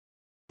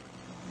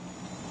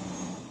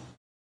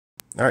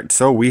Alright,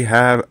 so we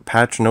have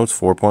patch notes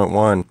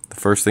 4.1. The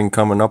first thing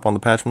coming up on the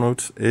patch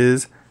notes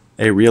is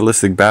a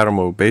realistic battle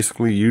mode.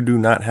 Basically, you do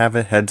not have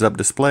a heads-up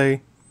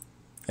display.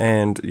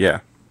 And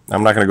yeah,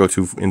 I'm not going to go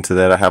too into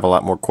that. I have a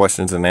lot more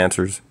questions and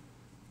answers.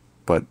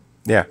 But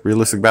yeah,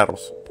 realistic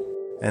battles.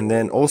 And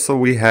then also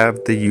we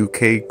have the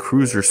UK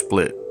cruiser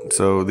split.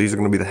 So these are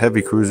going to be the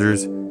heavy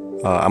cruisers.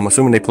 I'm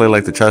assuming they play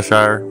like the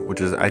Cheshire,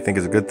 which I think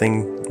is a good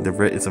thing.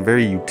 It's a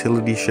very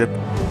utility ship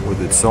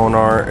with its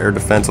sonar, air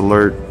defense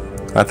alert.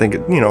 I think,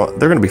 they're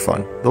going to be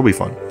fun. They'll be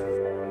fun.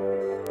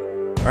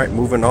 All right,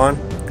 moving on.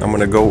 I'm going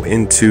to go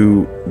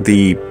into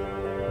the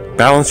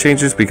balance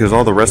changes because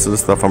all the rest of the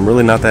stuff I'm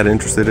really not that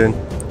interested in.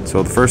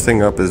 So the first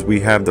thing up is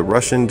we have the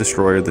Russian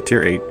destroyer, the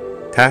tier 8,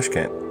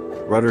 Tashkent.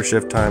 Rudder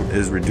shift time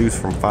is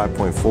reduced from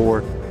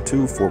 5.4 to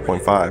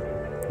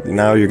 4.5.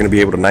 Now you're going to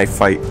be able to knife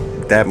fight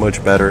that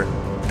much better,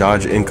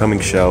 dodge incoming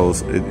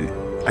shells.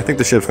 I think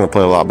the ship's going to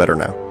play a lot better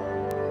now.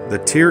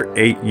 The tier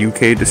 8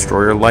 UK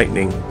destroyer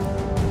Lightning.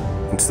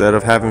 Instead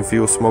of having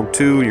fuel smoke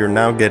 2, you're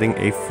now getting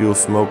a fuel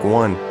smoke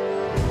 1.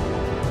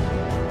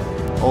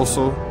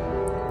 Also,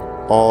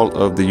 all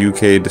of the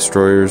UK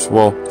destroyers,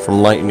 well,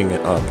 from Lightning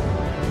and up,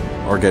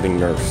 are getting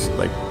nerfs,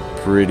 like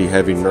pretty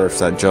heavy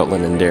nerfs at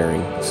Jutland and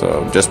Daring,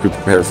 so just be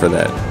prepared for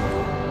that.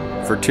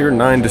 For tier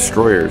 9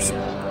 destroyers,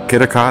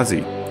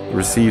 Kitakaze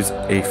receives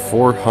a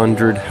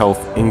 400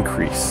 health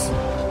increase.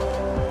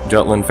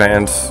 Jutland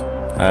fans,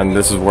 and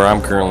this is where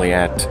I'm currently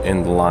at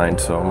in the line,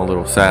 so I'm a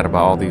little sad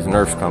about all these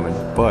nerfs coming,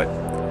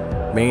 but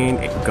main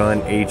gun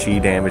HE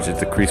damage is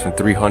decreased from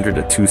 300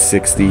 to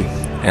 260,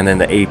 and then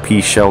the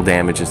AP shell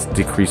damage is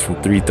decreased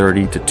from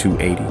 330 to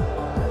 280.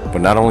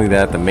 But not only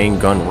that, the main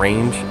gun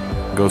range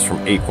goes from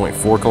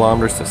 8.4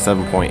 kilometers to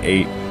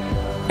 7.8,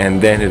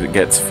 and then it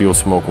gets fuel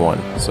smoke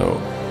 1. So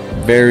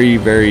very,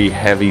 very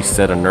heavy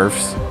set of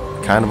nerfs.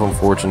 Kind of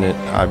unfortunate.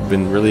 I've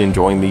been really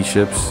enjoying these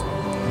ships,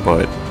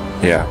 but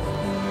yeah.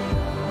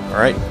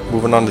 Alright,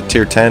 moving on to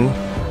tier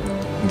 10.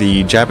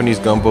 The Japanese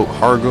gunboat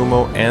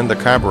Harugumo and the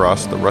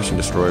Kaibaros, the Russian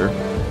destroyer,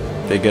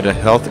 they get a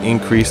health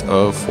increase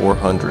of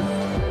 400.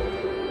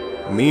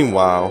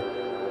 Meanwhile,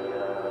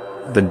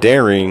 the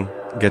Daring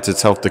gets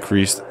its health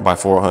decreased by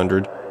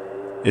 400.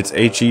 Its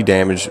HE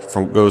damage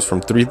goes from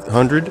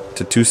 300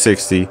 to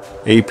 260.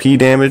 AP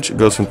damage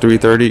goes from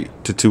 330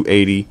 to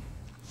 280.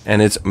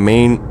 And its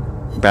main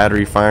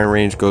battery firing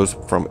range goes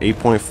from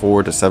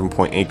 8.4 to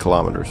 7.8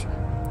 kilometers.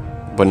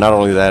 But not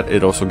only that,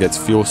 it also gets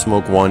fuel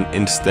smoke 1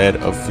 instead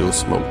of fuel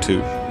smoke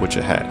 2, which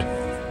it had.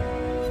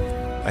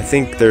 I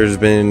think there's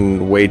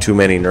been way too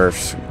many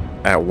nerfs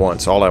at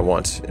once, all at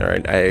once. All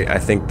right, I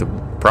think the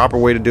proper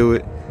way to do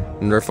it,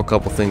 nerf a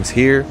couple things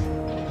here,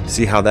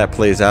 see how that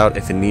plays out.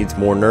 If it needs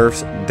more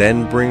nerfs,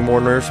 then bring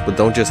more nerfs, but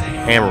don't just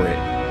hammer it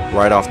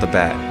right off the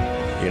bat.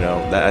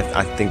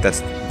 I think that's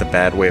the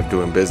bad way of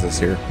doing business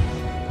here.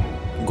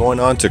 Going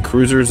on to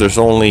cruisers, there's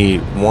only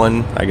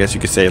one, I guess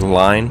you could say,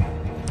 line.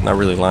 Not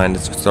really line,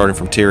 it's starting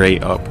from tier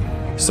 8 up.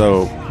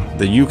 So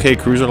the UK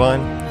cruiser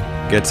line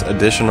gets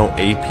additional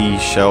AP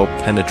shell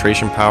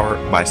penetration power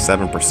by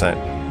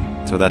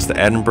 7%. So that's the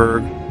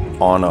Edinburgh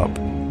on up,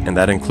 and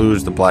that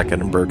includes the Black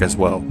Edinburgh as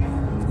well.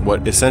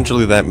 What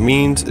essentially that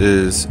means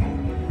is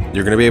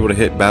you're going to be able to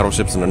hit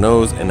battleships in the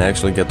nose and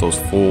actually get those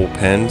full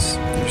pens.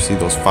 You see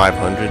those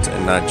 500s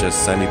and not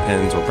just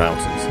semi-pens or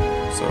bounces.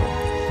 So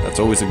that's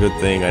always a good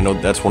thing. I know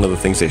that's one of the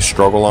things they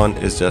struggle on,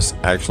 is just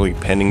actually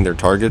penning their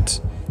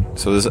targets.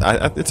 So it's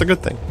a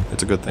good thing.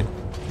 It's a good thing.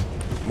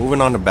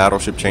 Moving on to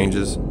battleship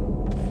changes,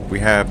 we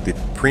have the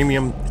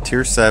premium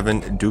tier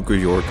 7 Duke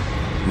of York.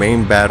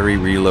 Main battery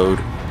reload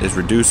is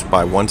reduced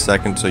by 1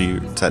 second, so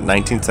it's at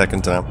 19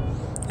 seconds now,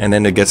 and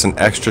then it gets an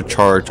extra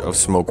charge of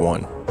smoke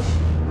 1.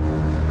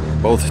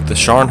 Both the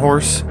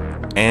Scharnhorst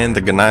and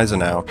the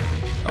Gneisenau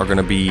are going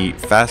to be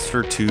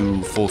faster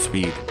to full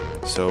speed.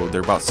 So they're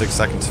about 6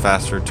 seconds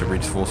faster to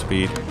reach full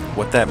speed.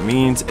 What that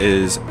means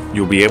is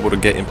you'll be able to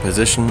get in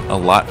position a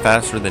lot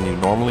faster than you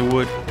normally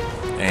would,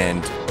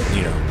 and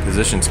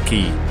position's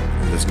key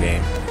in this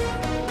game.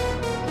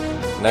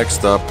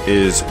 Next up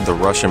is the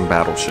Russian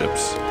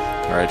battleships.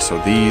 Alright, so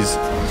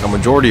a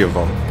majority of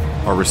them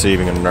are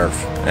receiving a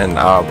nerf, and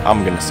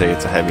I'm gonna say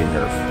it's a heavy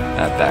nerf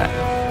at that.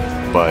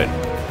 But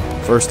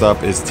first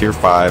up is tier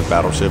 5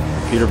 battleship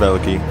Peter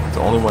Veliky. It's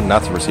the only one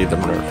not to receive the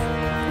nerf,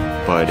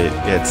 but it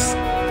gets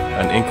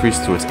an increase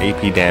to its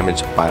AP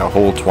damage by a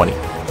whole 20,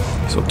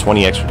 so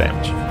 20 extra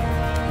damage.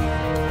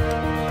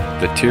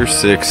 The tier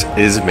 6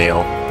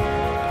 Ismail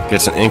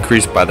gets an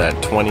increase by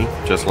that 20,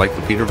 just like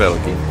the Peter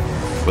Veliky,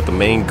 but the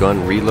main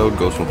gun reload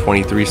goes from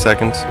 23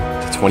 seconds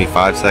to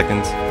 25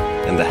 seconds,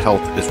 and the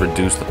health is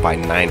reduced by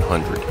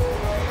 900.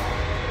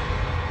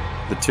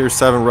 The tier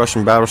 7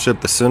 Russian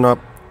battleship, the Sinop,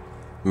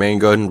 main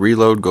gun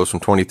reload goes from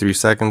 23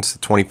 seconds to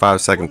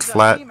 25 seconds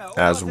flat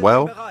as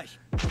well,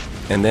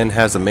 and then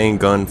has the main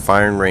gun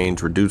firing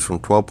range reduced from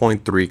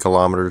 12.3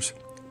 kilometers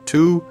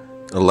to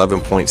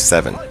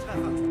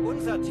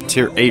 11.7.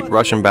 Tier 8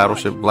 Russian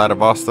battleship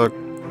Vladivostok,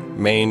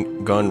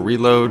 main gun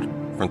reload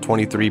from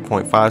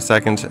 23.5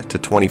 seconds to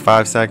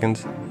 25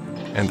 seconds,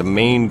 and the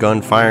main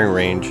gun firing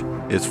range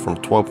is from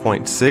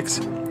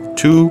 12.6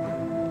 to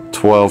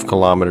 12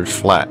 kilometers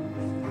flat.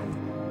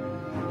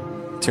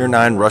 Tier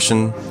 9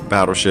 Russian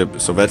battleship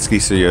Sovietsky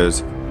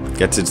Soyuz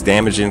gets its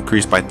damage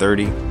increased by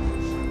 30,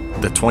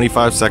 the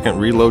 25-second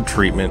reload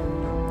treatment,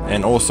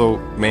 and also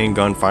main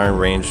gun firing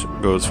range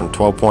goes from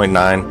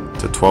 12.9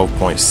 to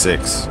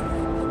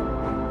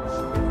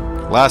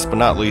 12.6. Last but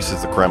not least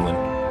is the Kremlin,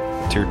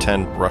 Tier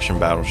 10 Russian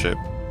battleship.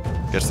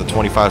 Gets the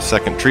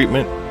 25-second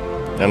treatment,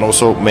 and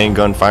also main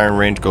gun firing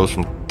range goes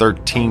from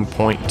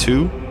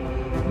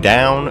 13.2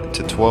 down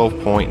to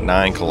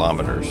 12.9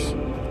 kilometers.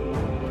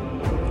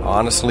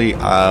 Honestly,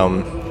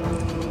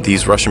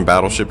 these Russian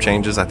battleship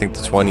changes, I think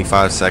the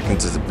 25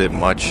 seconds is a bit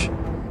much.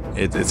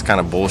 It's kind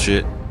of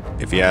bullshit,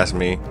 if you ask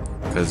me,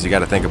 because you got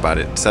to think about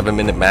it.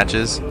 7-minute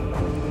matches,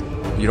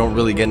 you don't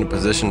really get in a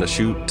position to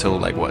shoot till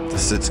like what, the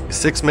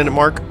 6-minute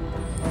mark?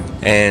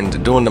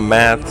 And doing the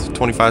math,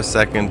 25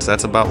 seconds,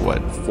 that's about what,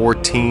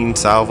 14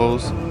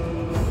 salvos?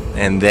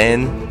 And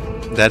then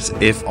that's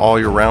if all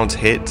your rounds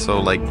hit. So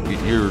like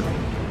you're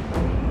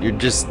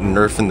just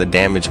nerfing the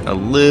damage a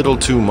little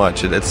too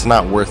much. It's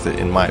not worth it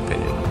in my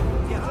opinion.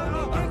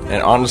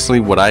 And honestly,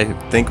 what I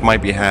think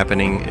might be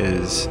happening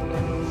is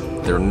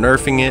they're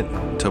nerfing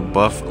it to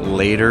buff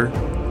later,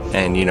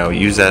 and you know,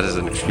 use that as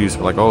an excuse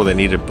for like, oh, they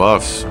needed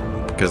buffs,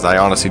 because I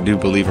honestly do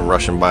believe in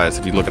Russian bias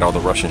if you look at all the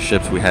Russian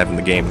ships we have in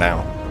the game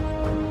now.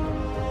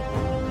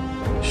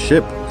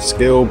 Ship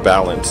skill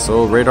balance.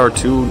 So radar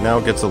 2 now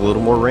gets a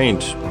little more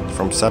range,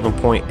 from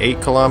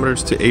 7.8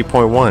 kilometers to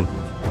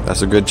 8.1.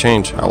 That's a good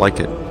change. I like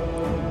it.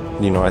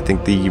 You know, I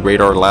think the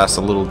radar lasts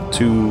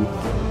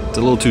it's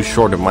a little too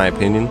short in my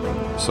opinion.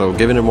 So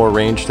giving it more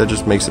range, that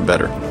just makes it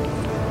better.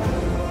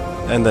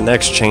 And the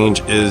next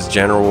change is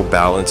general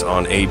balance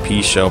on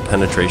AP shell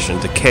penetration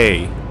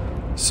decay.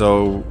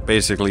 So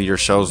basically your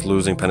shell's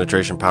losing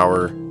penetration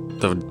power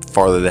the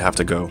farther they have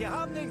to go.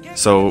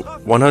 So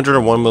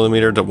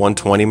 101mm to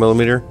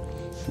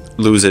 120mm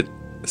lose it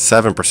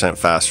 7%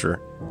 faster,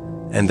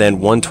 and then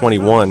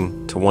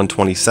 121 to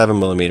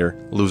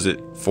 127mm lose it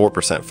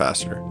 4%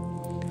 faster.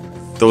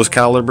 Those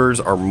calibers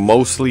are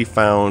mostly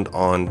found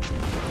on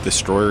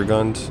destroyer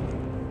guns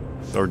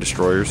or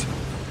destroyers,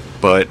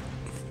 but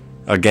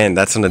again,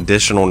 that's an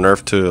additional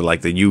nerf to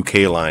like the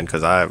UK line,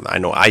 because I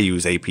know I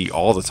use AP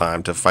all the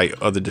time to fight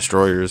other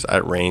destroyers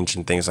at range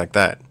and things like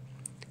that.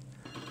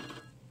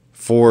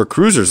 For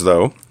cruisers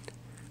though,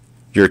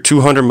 your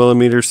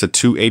 200mm to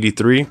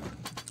 283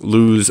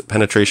 lose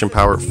penetration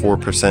power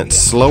 4%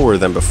 slower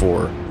than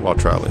before while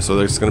traveling, so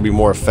it's going to be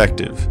more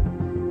effective.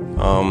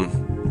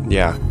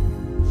 Yeah,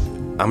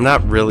 I'm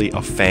not really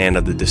a fan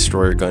of the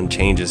destroyer gun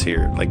changes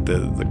here, like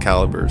the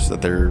calibers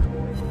that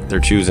they're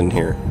choosing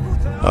here.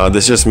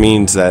 This just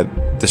means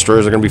that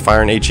destroyers are going to be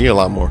firing HE a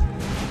lot more.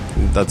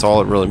 That's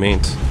all it really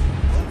means.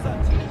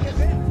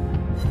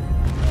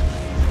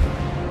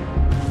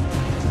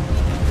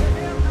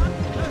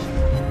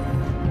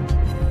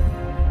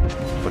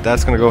 But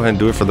that's going to go ahead and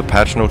do it for the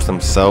patch notes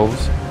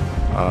themselves.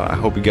 I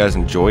hope you guys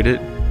enjoyed it.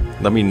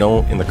 Let me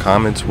know in the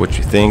comments what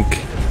you think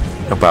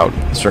about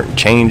certain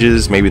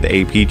changes, maybe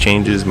the AP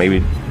changes,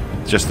 maybe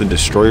just the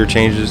destroyer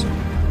changes,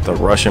 the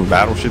Russian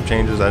battleship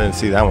changes. I didn't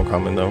see that one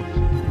coming though.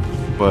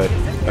 But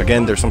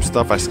again, there's some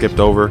stuff I skipped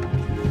over.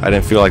 I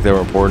didn't feel like they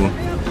were important.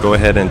 Go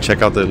ahead and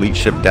check out the Elite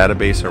Ship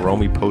database.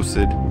 Hiromi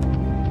posted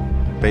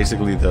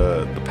basically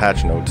the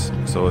patch notes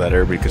so that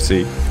everybody could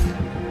see.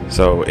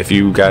 So if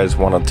you guys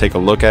want to take a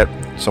look at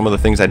some of the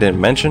things I didn't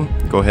mention,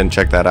 go ahead and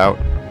check that out.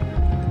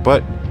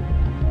 But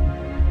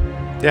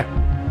yeah,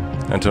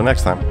 until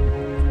next time.